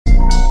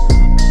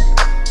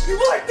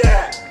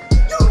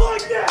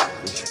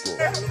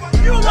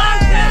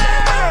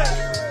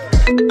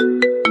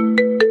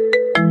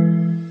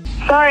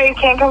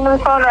can't come to the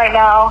phone right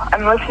now.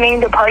 I'm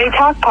listening to Party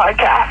Talk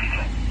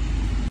Podcast.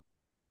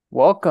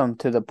 Welcome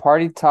to the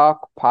Party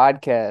Talk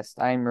Podcast.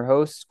 I am your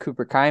host,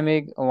 Cooper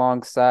Keimig,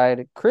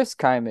 alongside Chris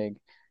Keimig,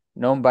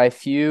 known by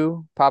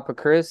few, Papa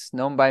Chris,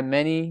 known by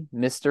many,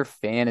 Mr.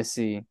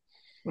 Fantasy.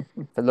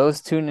 For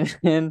those tuning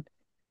in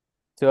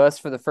to us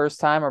for the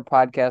first time, our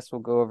podcast will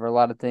go over a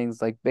lot of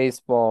things like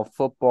baseball,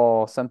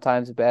 football,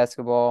 sometimes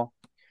basketball.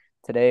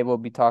 Today we'll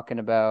be talking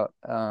about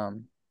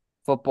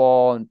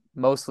football and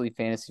mostly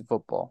fantasy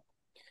football.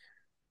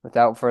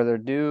 Without further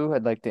ado,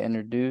 I'd like to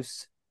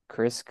introduce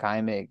Chris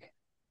Keimig.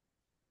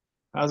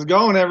 How's it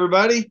going,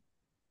 everybody?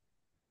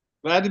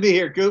 Glad to be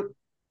here, Coop.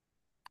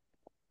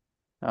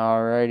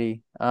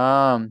 Alrighty.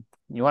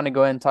 You want to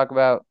go ahead and talk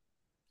about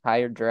how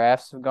your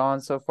drafts have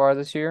gone so far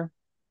this year?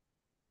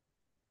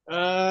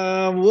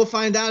 We'll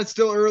find out. It's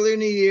still early in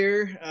the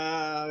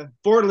year.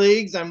 4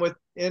 leagues. I'm with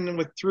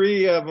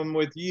 3 of them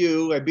with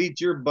you. I beat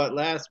your butt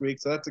last week,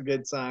 so that's a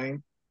good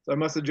sign. So I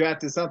must have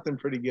drafted something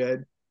pretty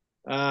good.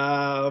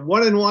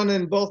 1-1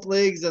 in both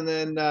leagues, and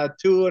then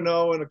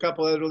 2-0 in a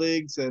couple other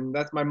leagues, and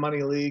that's my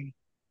money league.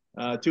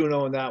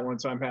 2-0 in that one,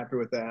 so I'm happy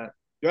with that.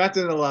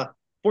 Drafted in the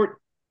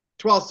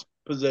 12th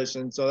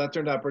position, so that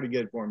turned out pretty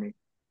good for me.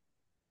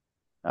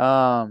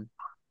 Can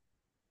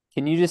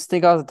you just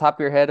think off the top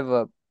of your head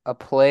of a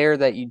player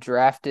that you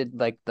drafted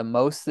like the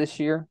most this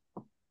year?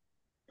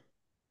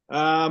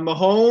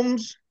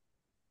 Mahomes.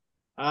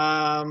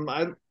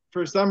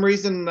 For some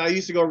reason I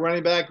used to go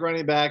running back,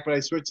 but I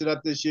switched it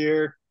up this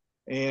year,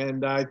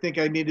 and I think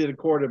I needed a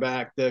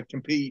quarterback to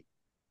compete.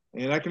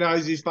 And I can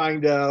always just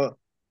find a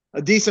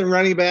decent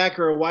running back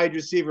or a wide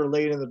receiver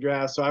late in the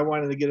draft. So I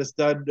wanted to get a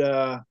stud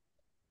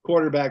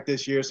quarterback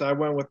this year. So I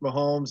went with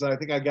Mahomes, and I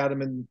think I got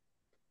him in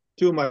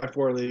 2 of my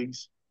 4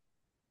 leagues.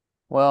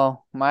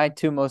 Well, my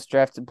 2 most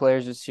drafted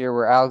players this year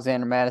were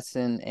Alexander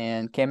Mattison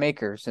and Cam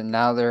Akers, and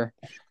now they're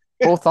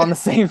both on the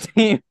same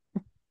team.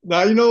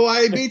 Now you know why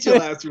I beat you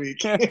last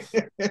week.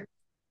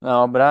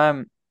 No, but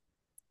I'm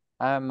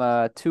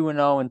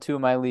 2-0 in 2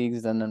 of my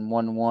leagues, and then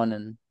 1-1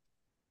 in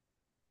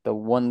the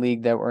one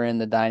league that we're in,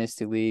 the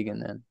Dynasty League,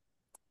 and then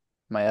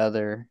my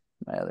other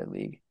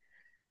league.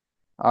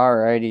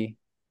 Alrighty.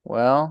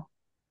 Well,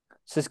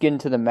 let's just get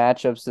into the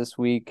matchups this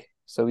week.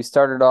 So we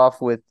started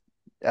off with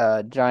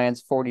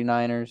Giants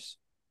 49ers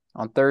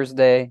on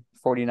Thursday.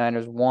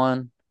 49ers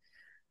won.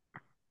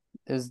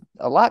 It was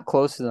a lot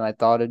closer than I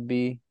thought it'd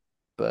be,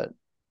 but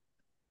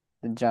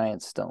the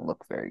Giants don't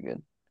look very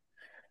good.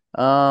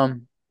 What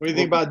do you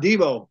think about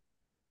Debo?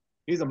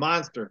 He's a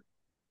monster.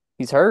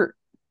 He's hurt.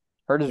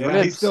 Hurt his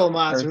ribs. He's still a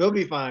monster. He'll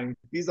be fine.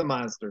 He's a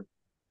monster.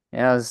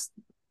 Yeah, I was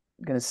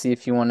gonna see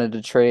if you wanted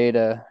to trade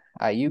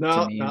Ayuk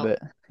to me, no.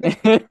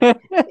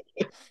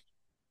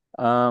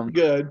 but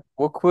Good.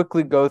 We'll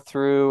quickly go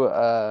through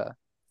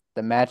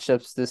the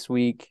matchups this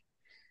week.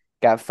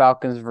 Got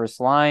Falcons versus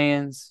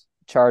Lions,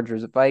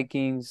 Chargers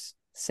Vikings,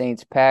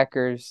 Saints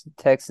Packers,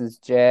 Texans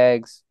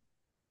Jags,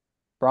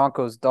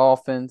 Broncos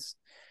Dolphins,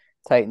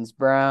 Titans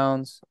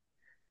Browns,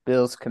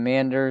 Bills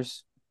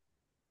Commanders,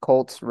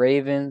 Colts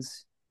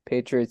Ravens,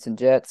 Patriots and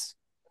Jets.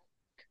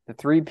 The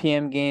 3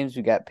 p.m. games,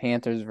 we got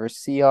Panthers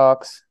versus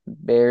Seahawks,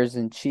 Bears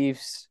and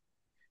Chiefs,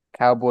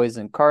 Cowboys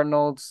and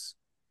Cardinals.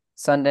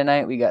 Sunday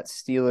night, we got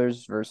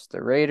Steelers versus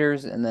the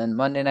Raiders. And then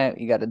Monday night,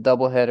 we got a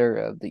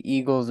doubleheader of the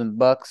Eagles and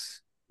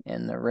Bucks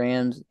and the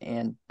Rams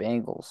and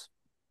Bengals.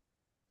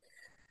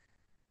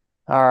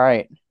 All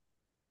right.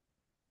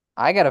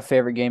 I got a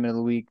favorite game of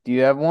the week. Do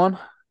you have one?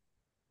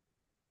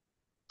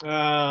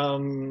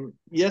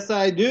 Yes,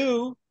 I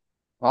do.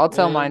 Well, I'll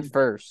tell mine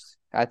first.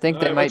 I think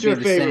they might be the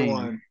same. What's your favorite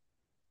one?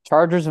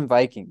 Chargers and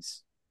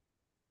Vikings.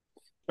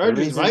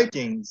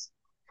 Vikings.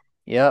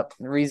 Yep.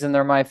 The reason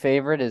they're my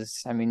favorite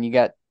is, you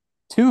got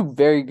 2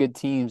 very good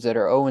teams that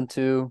are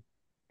 0-2.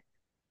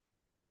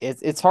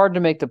 It's hard to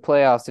make the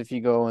playoffs if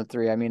you go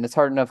 0-3. It's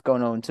hard enough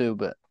going 0-2,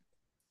 but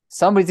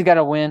somebody's got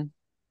to win.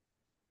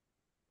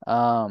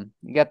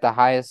 You got the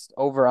highest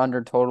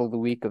over-under total of the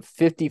week of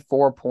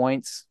 54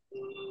 points.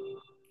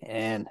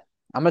 And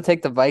I'm going to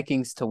take the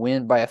Vikings to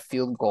win by a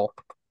field goal.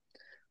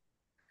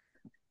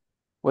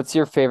 What's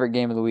your favorite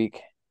game of the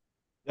week?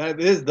 That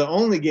is the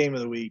only game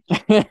of the week.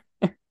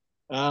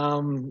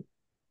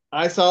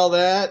 I saw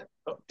that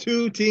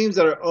 2 teams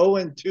that are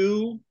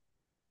 0-2.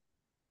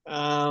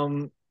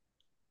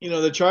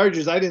 The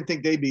Chargers, I didn't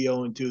think they'd be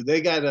 0-2. They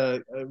got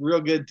a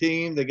real good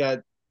team. They got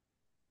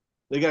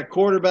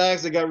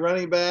quarterbacks. They got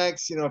running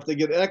backs. If they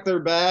get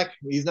Eckler back,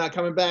 he's not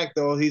coming back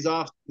though. He's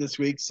off this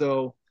week.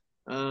 So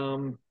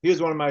he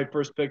was one of my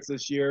first picks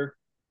this year.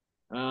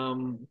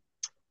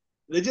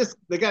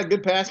 They got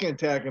good passing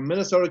attack, and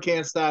Minnesota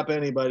can't stop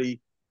anybody.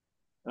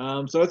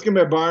 So it's gonna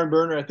be a barn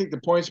burner. I think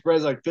the point spread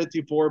is like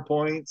 54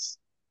 points.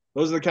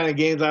 Those are the kind of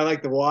games I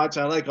like to watch.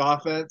 I like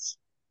offense.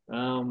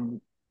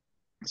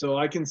 So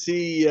I can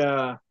see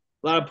a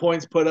lot of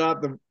points put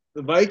up. The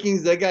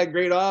Vikings, they got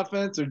great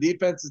offense. Their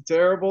defense is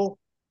terrible.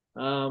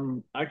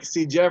 I can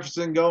see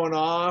Jefferson going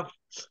off.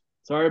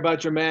 Sorry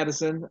about your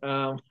Mattison.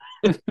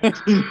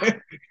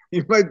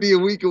 You might be a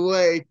week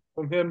away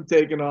from him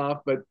taking off,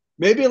 but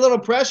maybe a little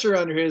pressure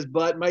under his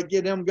butt might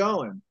get him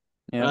going.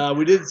 Yeah.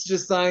 We did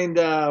just signed,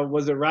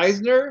 was it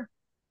Reisner?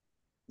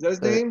 Is that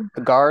his name?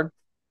 The guard.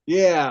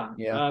 Yeah.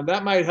 Yeah.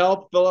 That might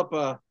help fill up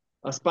a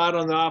spot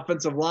on the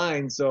offensive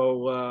line.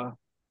 So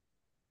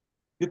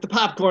get the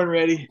popcorn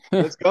ready.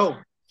 Let's go.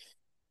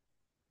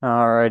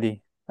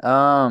 Alrighty.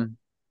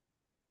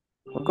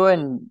 We'll go ahead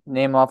and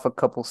name off a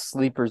couple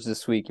sleepers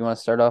this week. You want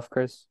to start off,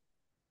 Chris?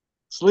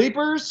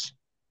 Sleepers?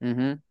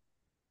 Mm-hmm.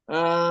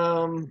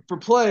 For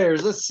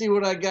players, let's see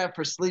what I got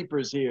for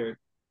sleepers here.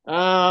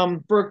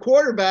 For a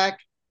quarterback,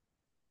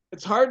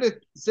 it's hard to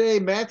say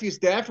Matthew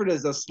Stafford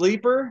is a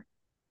sleeper,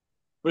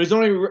 but he's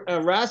only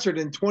rostered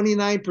in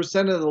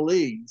 29% of the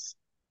leagues.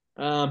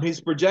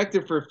 He's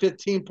projected for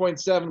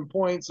 15.7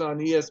 points on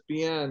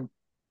ESPN.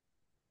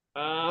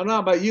 I don't know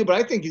about you, but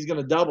I think he's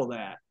going to double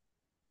that.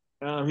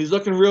 He's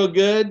looking real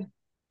good.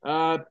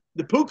 The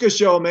Puka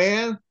show,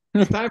 man.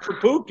 It's time for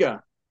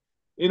Puka.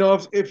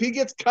 If he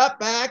gets cut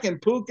back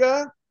and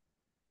Puka,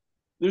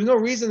 there's no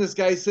reason this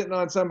guy's sitting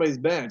on somebody's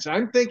bench.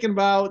 I'm thinking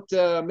about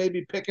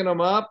maybe picking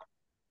him up,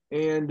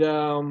 and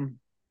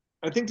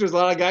I think there's a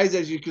lot of guys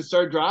that you could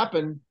start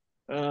dropping.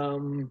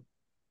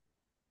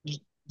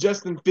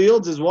 Justin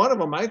Fields is one of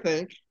them, I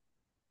think.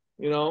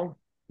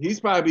 He's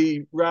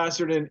probably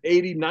rostered in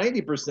 80,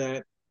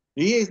 90%.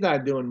 He's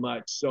not doing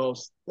much. So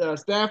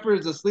Stafford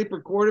is a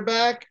sleeper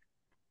quarterback.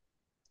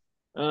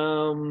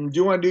 Do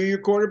you want to do your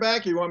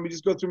quarterback, or you want me to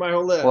just go through my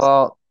whole list?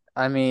 Well,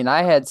 I mean,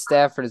 I had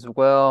Stafford as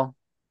well.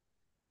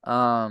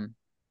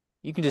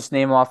 You can just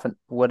name off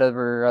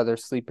whatever other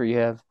sleeper you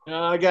have.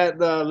 I got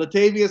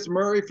Latavius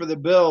Murray for the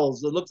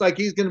Bills. It looks like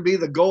he's going to be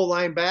the goal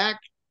line back.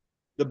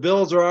 The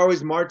Bills are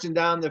always marching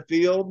down the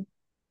field.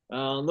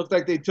 Looked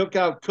like they took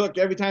out Cook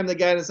every time they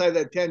got inside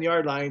that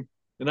 10-yard line.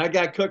 And I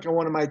got Cook on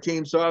one of my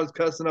teams, so I was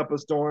cussing up a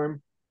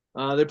storm.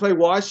 They play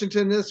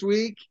Washington this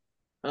week.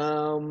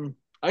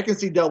 I can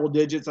see double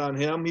digits on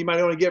him. He might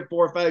only get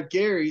 4 or 5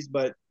 carries,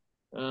 but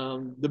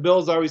the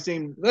Bills always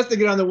seem, unless they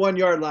get on the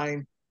 1-yard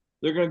line,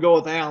 they're going to go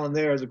with Allen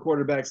there as a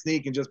quarterback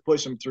sneak and just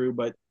push him through.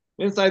 But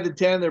inside the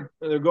 10,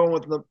 they're going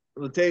with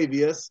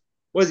Latavius.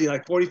 Was he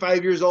like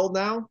 45 years old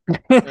now?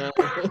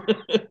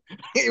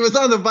 He was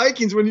on the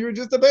Vikings when you were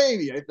just a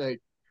baby, I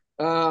think.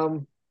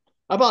 How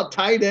about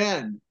tight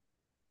end?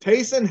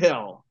 Taysom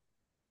Hill.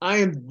 I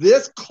am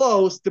this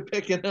close to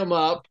picking him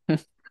up.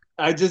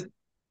 I just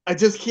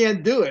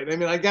can't do it. I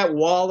mean, I got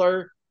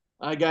Waller.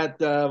 I got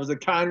was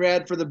it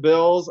Conrad for the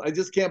Bills. I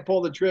just can't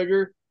pull the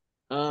trigger.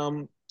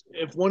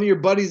 If one of your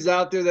buddies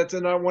out there that's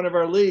in one of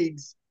our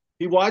leagues,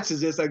 he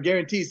watches this, I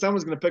guarantee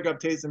someone's going to pick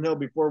up Taysom Hill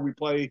before we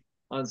play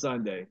on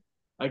Sunday.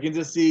 I can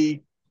just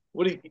see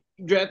what he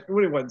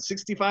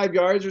 65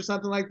 yards or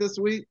something like this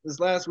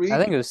last week. I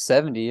think it was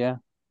 70, yeah.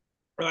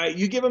 All right,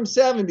 you give him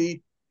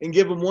 70 and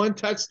give him 1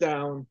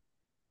 touchdown,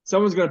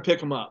 someone's going to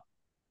pick him up.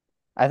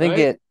 I think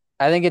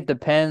it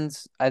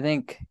depends. I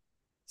think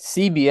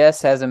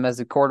CBS has him as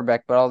a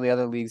quarterback, but all the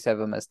other leagues have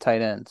him as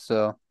tight end.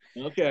 So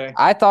okay,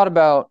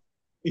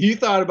 you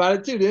thought about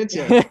it too, didn't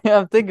you?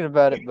 I'm thinking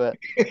about it, but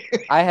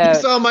you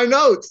saw my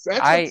notes.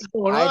 That's what's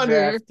going on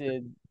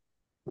drafted,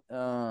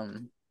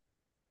 here.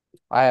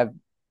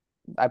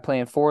 I play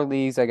in 4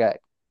 leagues. I got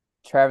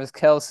Travis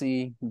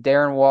Kelce,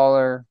 Darren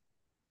Waller,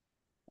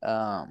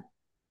 Kyle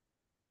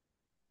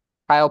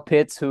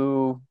Pitts,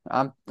 who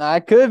I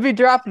could be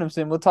dropping him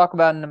soon. We'll talk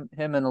about him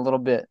in a little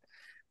bit.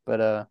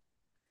 But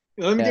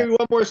let me give you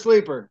one more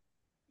sleeper.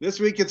 This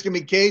week it's gonna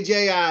be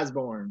KJ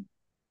Osborne.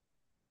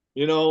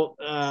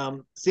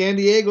 San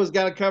Diego's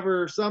got to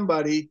cover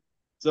somebody,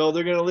 so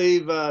they're gonna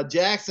leave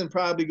Jackson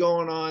probably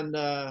going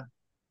on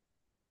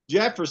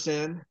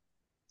Jefferson.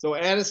 So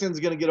Addison's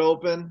gonna get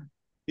open.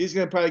 He's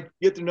gonna probably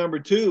get to number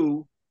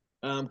 2.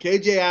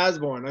 KJ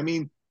Osborne. I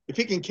mean, if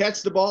he can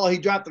catch the ball, he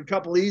dropped a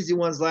couple easy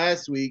ones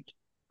last week.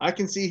 I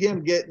can see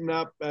him getting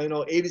up,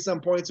 80-some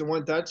points and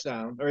 1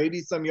 touchdown, or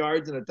 80-some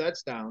yards and a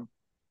touchdown.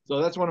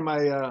 So that's one of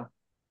my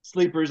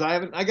sleepers.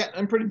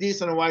 I'm pretty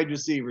decent on wide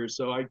receivers.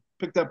 So I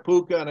picked up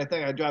Puka, and I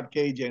think I dropped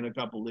KJ in a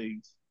couple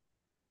leagues.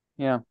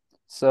 yeah.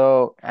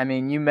 So, I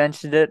mean, you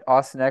mentioned it.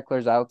 Austin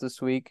Eckler's out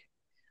this week.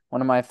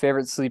 One of my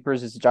favorite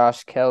sleepers is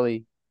Josh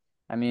Kelly.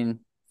 I mean,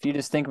 if you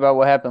just think about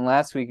what happened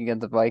last week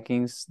against the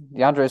Vikings,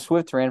 DeAndre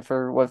Swift ran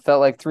for what felt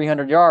like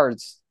 300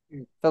 yards.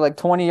 Felt like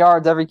 20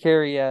 yards every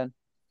carry he had.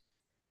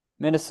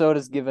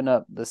 Minnesota's given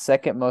up the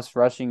 2nd most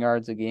rushing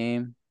yards a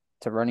game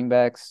to running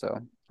backs, so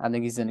I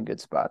think he's in a good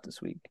spot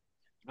this week.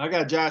 I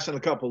got Josh in a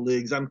couple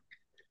leagues. I'm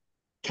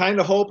kind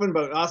of hoping,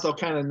 but also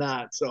kind of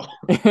not. So,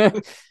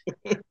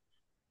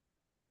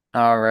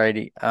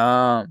 alrighty.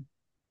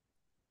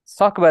 Let's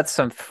talk about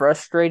some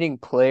frustrating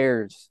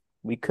players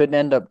we couldn't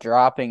end up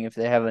dropping if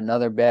they have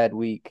another bad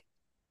week.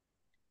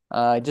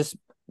 I just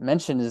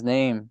mentioned his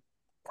name,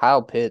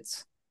 Kyle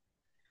Pitts.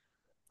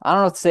 I don't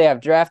know what to say.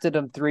 I've drafted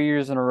him 3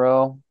 years in a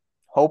row,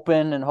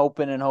 hoping and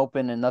hoping and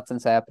hoping, and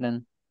nothing's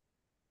happening.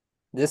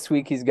 This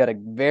week he's got a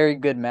very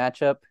good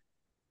matchup.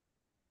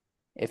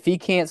 If he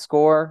can't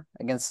score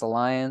against the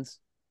Lions,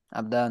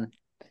 I'm done.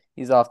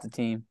 He's off the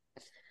team.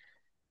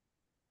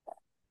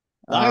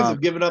 Lions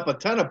have given up a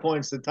ton of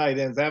points to tight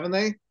ends, haven't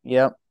they?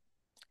 Yep,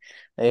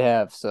 they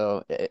have.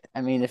 So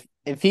I mean,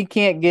 if he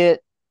can't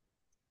get,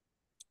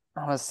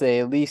 I want to say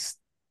at least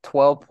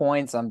 12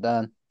 points, I'm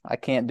done. I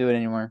can't do it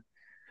anymore.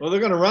 Well, they're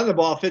going to run the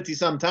ball 50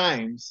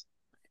 sometimes.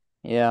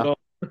 Yeah.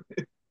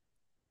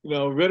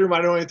 So, Ritter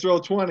might only throw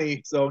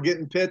 20. So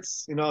getting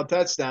Pitts, a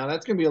touchdown,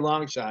 that's going to be a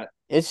long shot.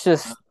 It's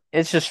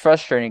just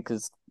frustrating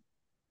because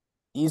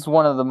he's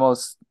one of the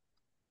most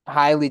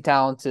highly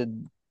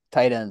talented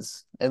tight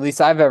ends, at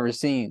least I've ever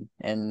seen,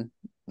 and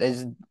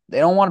they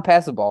don't want to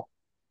pass the ball.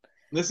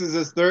 This is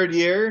his third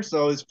year,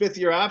 so his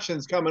fifth-year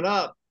option's coming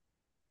up.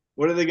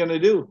 What are they going to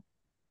do?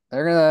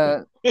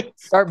 They're gonna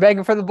start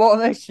begging for the ball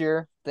next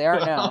year. They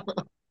aren't now.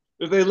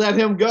 If they let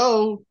him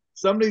go,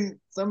 somebody's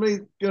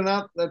going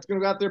out that's going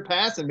to go out there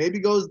passing. Maybe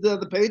goes to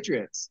the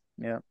Patriots.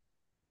 Yeah.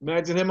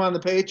 Imagine him on the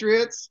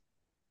Patriots.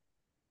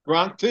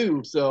 Gronk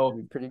too.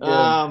 So pretty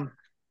good.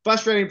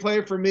 Frustrating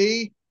player for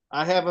me.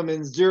 I have him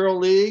in 0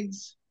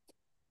 leagues,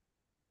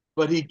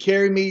 but he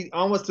carried me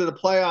almost to the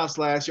playoffs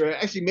last year. I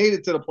actually made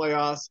it to the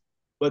playoffs,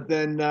 but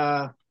then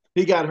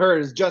he got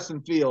hurt. It's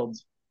Justin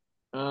Fields.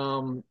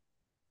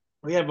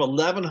 We have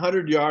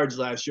 1,100 yards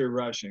last year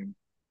rushing.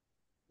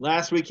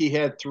 Last week he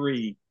had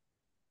 3.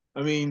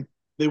 I mean,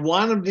 they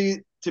want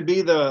him to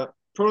be the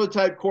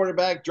prototype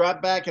quarterback,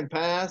 drop back and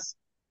pass.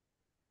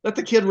 Let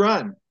the kid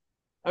run.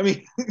 I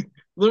mean,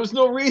 there's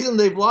no reason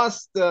they've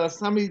lost how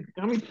many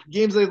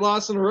games they've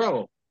lost in a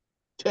row?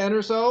 10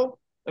 or so?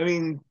 I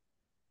mean,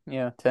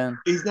 yeah, 10.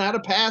 He's not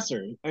a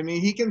passer. I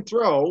mean, he can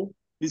throw.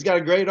 He's got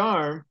a great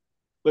arm,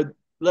 but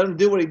let him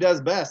do what he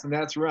does best, and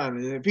that's run.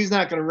 And if he's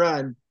not going to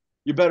run,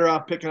 you're better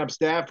off picking up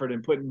Stafford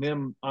and putting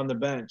him on the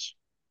bench.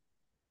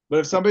 But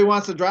if somebody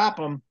wants to drop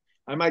him,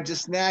 I might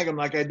just snag him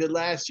like I did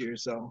last year.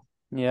 So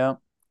yeah,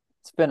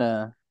 it's been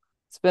a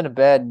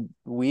bad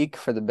week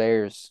for the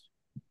Bears.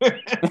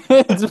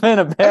 It's been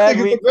a bad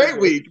week. It's a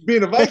great week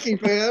being a Viking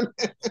fan.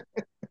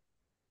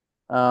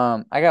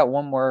 I got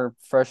one more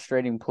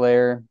frustrating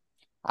player.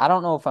 I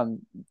don't know if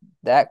I'm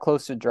that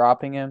close to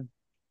dropping him,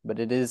 but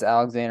it is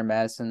Alexander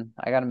Mattison.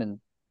 I got him in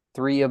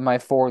 3 of my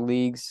 4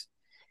 leagues.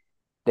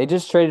 They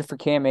just traded for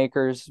Cam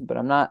Akers, but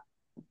I'm not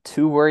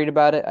too worried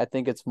about it. I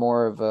think it's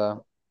more of a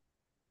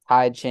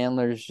Hyde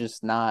Chandler's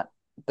just not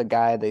the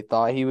guy they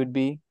thought he would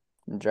be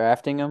in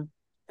drafting him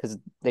because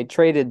they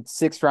traded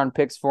 6th-round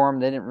picks for him.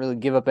 They didn't really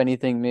give up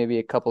anything, maybe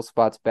a couple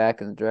spots back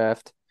in the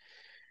draft.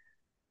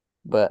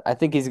 But I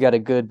think he's got a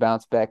good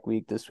bounce-back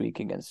week this week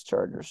against the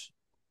Chargers.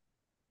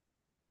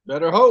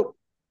 Better hope.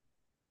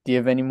 Do you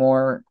have any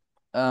more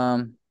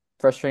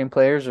frustrating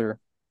players? Or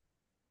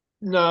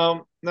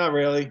No, not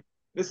really.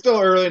 It's still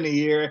early in the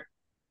year.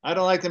 I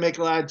don't like to make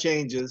a lot of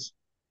changes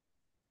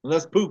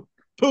unless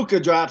Puka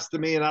drops to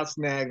me and I'll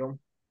snag him.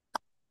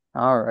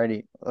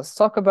 Alrighty. Let's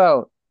talk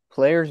about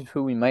players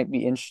who we might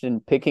be interested in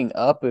picking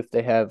up if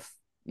they have,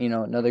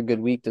 another good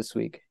week this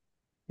week.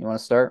 You want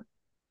to start?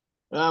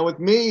 With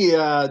me,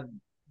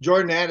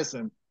 Jordan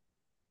Addison.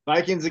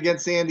 Vikings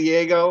against San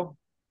Diego.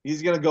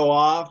 He's going to go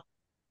off.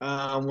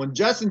 When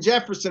Justin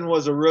Jefferson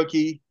was a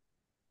rookie,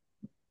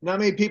 not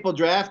many people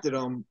drafted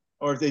him.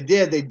 Or if they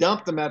did, they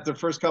dumped him after the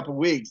first couple of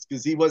weeks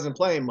because he wasn't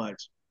playing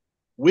much.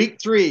 Week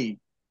 3,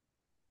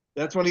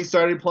 that's when he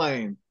started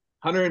playing.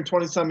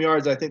 120-some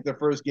yards, I think, the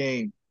first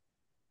game.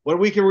 What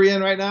week are we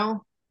in right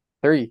now?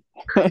 3.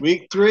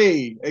 Week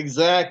 3,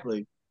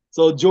 exactly.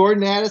 So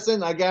Jordan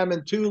Addison, I got him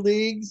in 2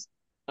 leagues.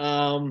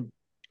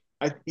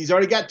 He's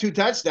already got 2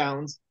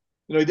 touchdowns.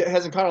 He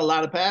hasn't caught a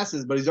lot of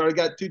passes, but he's already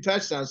got 2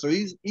 touchdowns. So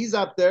he's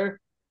up there.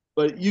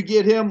 But you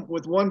get him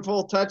with 1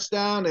 full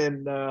touchdown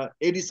and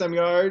 80-some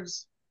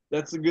yards.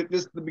 This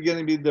is the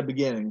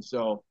beginning.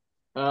 So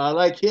I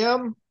like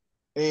him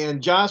and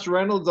Josh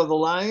Reynolds of the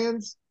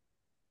Lions.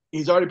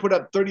 He's already put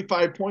up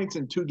 35 points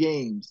in 2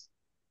 games.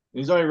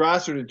 He's only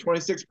rostered in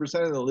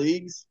 26% of the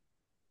leagues.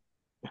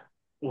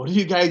 What are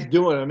you guys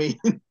doing? I mean,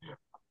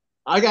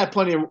 I got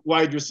plenty of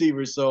wide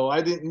receivers, so I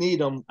didn't need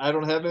them. I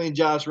don't have any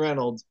Josh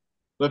Reynolds.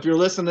 But if you're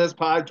listening to this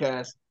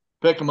podcast,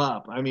 pick him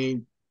up. I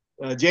mean,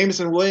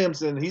 Jameson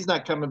Williamson, he's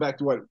not coming back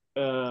to what,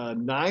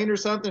 9 or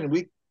something?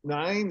 Week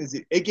 9? Is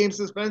he 8-game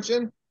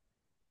suspension?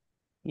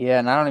 Yeah,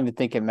 and I don't even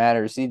think it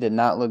matters. He did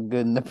not look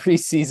good in the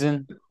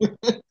preseason.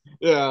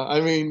 Yeah, I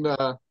mean,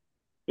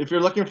 if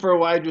you're looking for a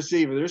wide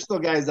receiver, there's still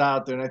guys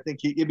out there, and I think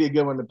he'd be a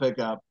good one to pick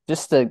up.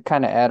 Just to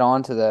kind of add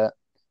on to that,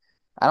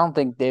 I don't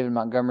think David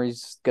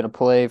Montgomery's going to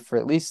play for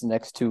at least the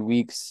next 2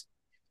 weeks.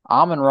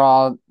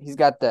 Amon-Ra, he's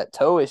got that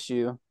toe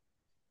issue.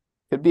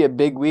 Could be a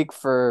big week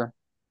for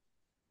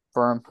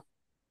him.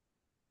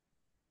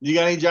 You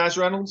got any Josh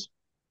Reynolds?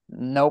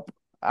 Nope.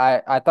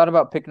 I thought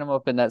about picking him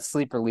up in that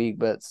sleeper league,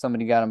 but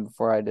somebody got him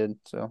before I did.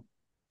 So,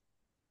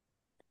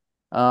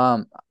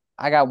 I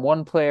got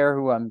one player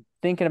who I'm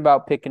thinking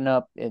about picking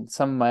up in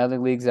some of my other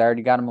leagues. I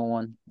already got him in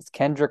one. It's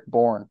Kendrick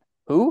Bourne.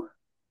 Who?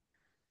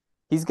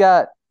 He's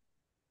got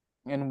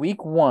in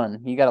week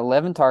 1. He got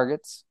 11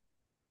 targets.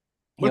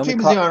 What team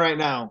is he on right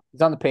now?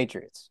 He's on the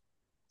Patriots.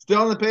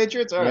 Still on the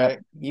Patriots? All right.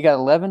 He got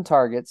 11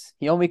 targets.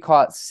 He only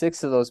caught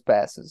 6 of those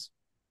passes.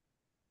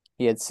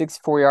 He had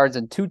 64 yards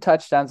and 2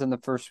 touchdowns in the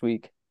first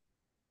week.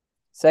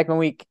 Second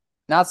week,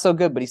 not so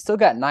good, but he still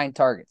got 9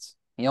 targets.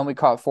 He only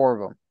caught 4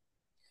 of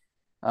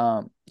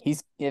them.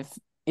 He's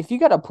if you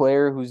got a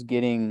player who's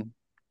getting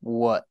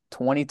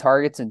 20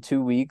 targets in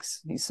 2 weeks,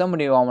 he's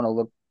somebody who I want to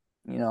look,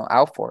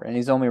 out for. And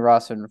he's only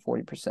rostered in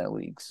 40%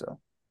 leagues, so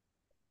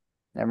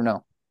never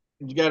know.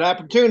 You got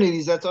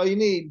opportunities. That's all you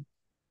need.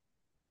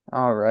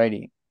 All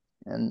righty.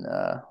 And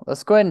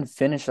let's go ahead and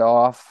finish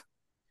off.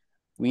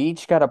 We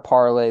each got a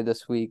parlay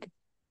this week.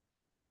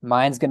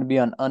 Mine's going to be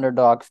on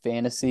Underdog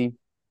Fantasy.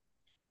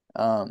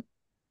 My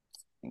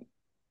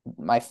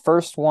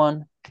first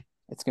one,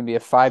 it's going to be a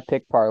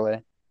 5-pick parlay.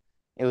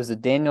 It was a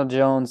Daniel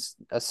Jones,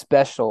 a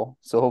special,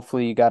 so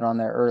hopefully you got on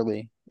there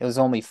early. It was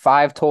only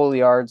 5 total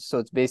yards, so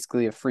it's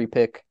basically a free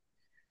pick.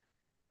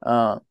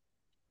 All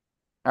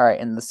right,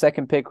 and the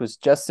second pick was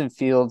Justin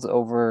Fields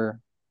over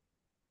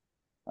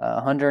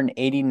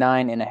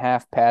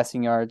 189.5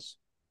 passing yards.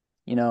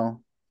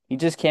 He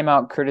just came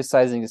out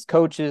criticizing his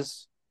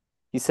coaches.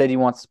 He said he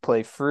wants to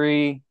play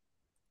free.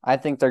 I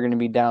think they're going to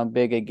be down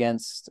big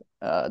against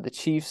the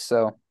Chiefs,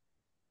 so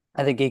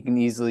I think he can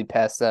easily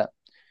pass that.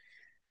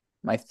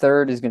 My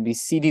third is going to be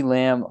CeeDee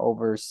Lamb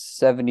over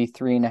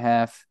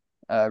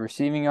 73.5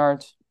 receiving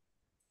yards.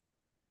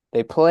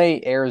 They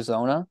play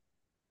Arizona.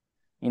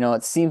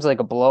 It seems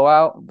like a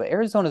blowout, but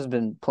Arizona's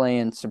been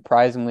playing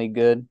surprisingly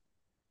good.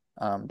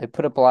 They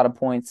put up a lot of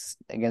points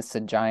against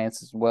the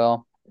Giants as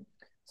well.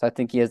 So I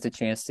think he has the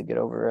chance to get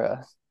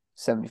over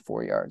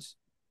 74 yards.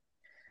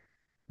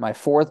 My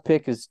fourth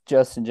pick is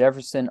Justin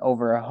Jefferson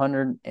over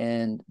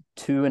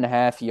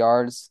 102.5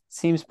 yards.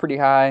 Seems pretty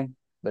high,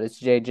 but it's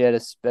Jay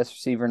Jettis, best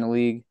receiver in the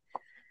league.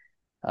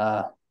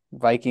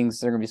 Vikings,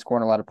 they're going to be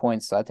scoring a lot of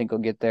points, so I think he'll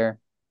get there.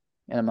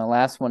 And my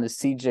last one is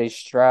CJ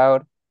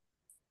Stroud,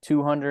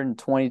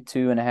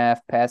 222.5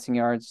 passing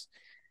yards.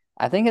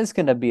 I think it's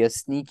going to be a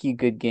sneaky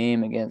good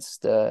game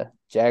against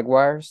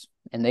Jaguars,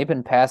 and they've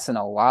been passing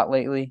a lot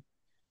lately.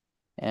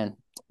 And,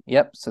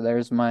 yep, so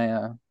there's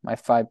my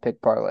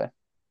 5-pick parlay.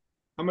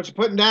 How much you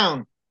putting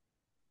down?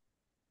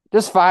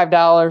 Just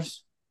 $5,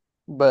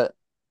 but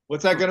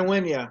what's that going to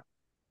win you?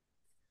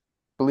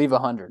 Believe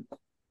 100.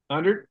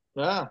 100?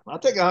 Yeah, I'll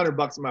take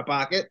 $100 in my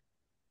pocket.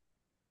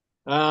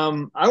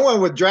 I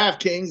went with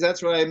DraftKings.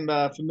 That's what I'm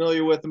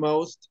familiar with the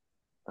most.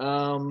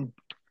 And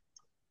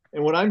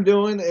what I'm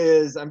doing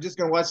is I'm just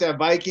going to watch that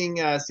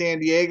Viking San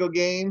Diego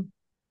game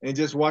and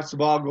just watch the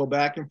ball go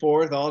back and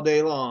forth all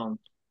day long.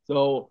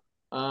 So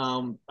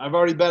I've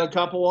already bet a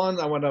couple ones.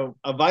 I went a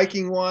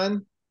Viking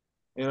one.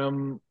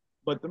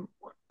 But the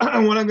what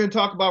I'm going to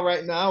talk about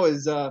right now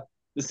is the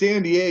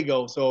San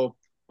Diego. So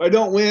if I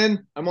don't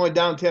win, I'm only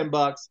down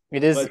 $10.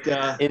 It is.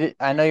 But,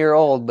 I know you're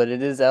old, but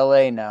it is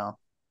LA now.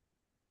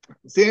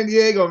 San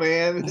Diego,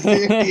 man. The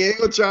San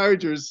Diego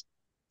Chargers.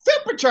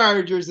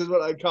 Superchargers is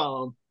what I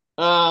call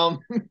them.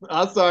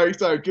 I'm sorry,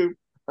 Coop.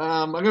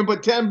 I'm going to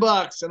put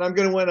 $10 and I'm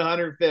going to win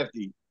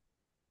 150.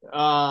 We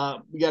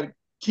got a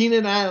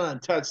Keenan Allen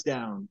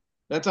touchdown.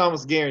 That's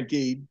almost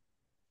guaranteed.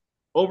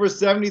 Over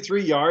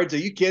 73 yards. Are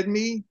you kidding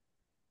me?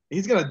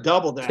 He's going to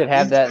double that. Should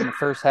have that in the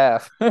first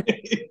half.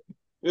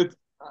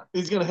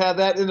 He's going to have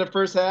that in the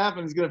first half,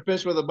 and he's going to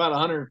finish with about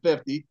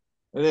 150.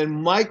 And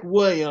then Mike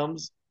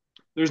Williams,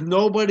 there's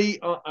nobody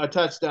a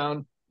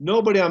touchdown,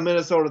 nobody on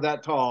Minnesota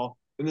that tall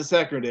in the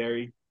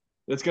secondary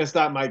that's going to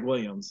stop Mike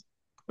Williams.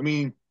 I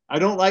mean, I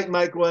don't like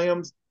Mike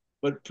Williams,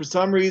 but for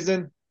some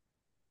reason,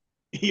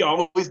 he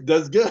always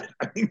does good.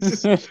 I mean,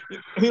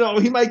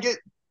 he might get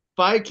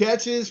 5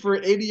 catches for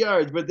 80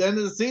 yards, but at the end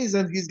of the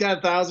season, he's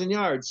got 1,000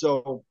 yards.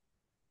 So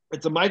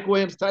it's a Mike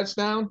Williams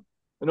touchdown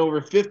and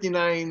over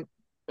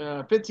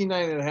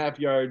 59.5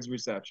 yards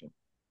reception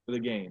for the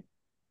game.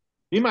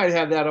 He might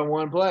have that on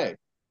one play.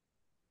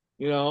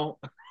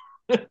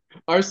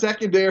 Our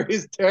secondary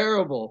is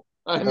terrible.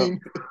 I mean,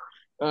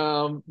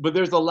 but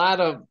there's a lot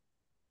of,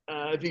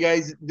 if you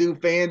guys do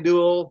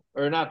FanDuel,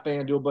 or not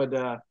FanDuel,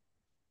 but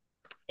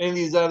any of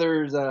these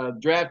others,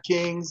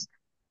 DraftKings,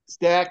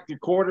 stack the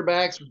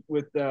quarterbacks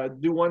with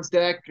do one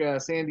stack LA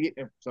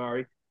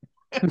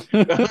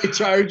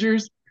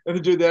Chargers, and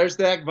then do their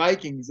stack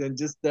Vikings, and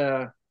just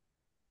I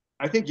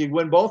think you'd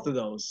win both of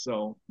those.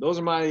 So those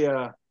are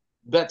my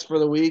bets for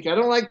the week. I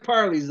don't like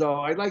parlays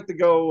though. I'd like to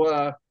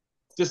go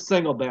just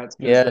single bets.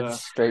 Yeah,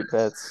 straight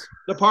bets.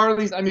 The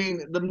parlays, I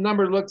mean, the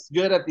number looks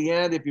good at the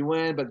end if you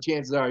win, but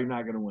chances are you're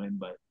not going to win.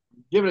 But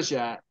give it a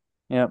shot.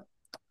 Yep.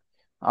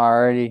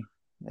 Alrighty.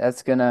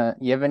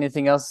 You have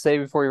anything else to say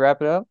before we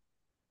wrap it up?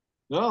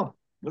 No.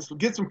 Let's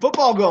get some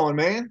football going,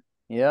 man.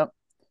 Yep.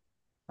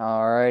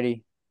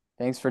 Alrighty.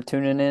 Thanks for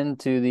tuning in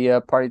to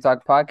the Party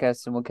Talk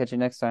podcast, and we'll catch you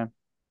next time.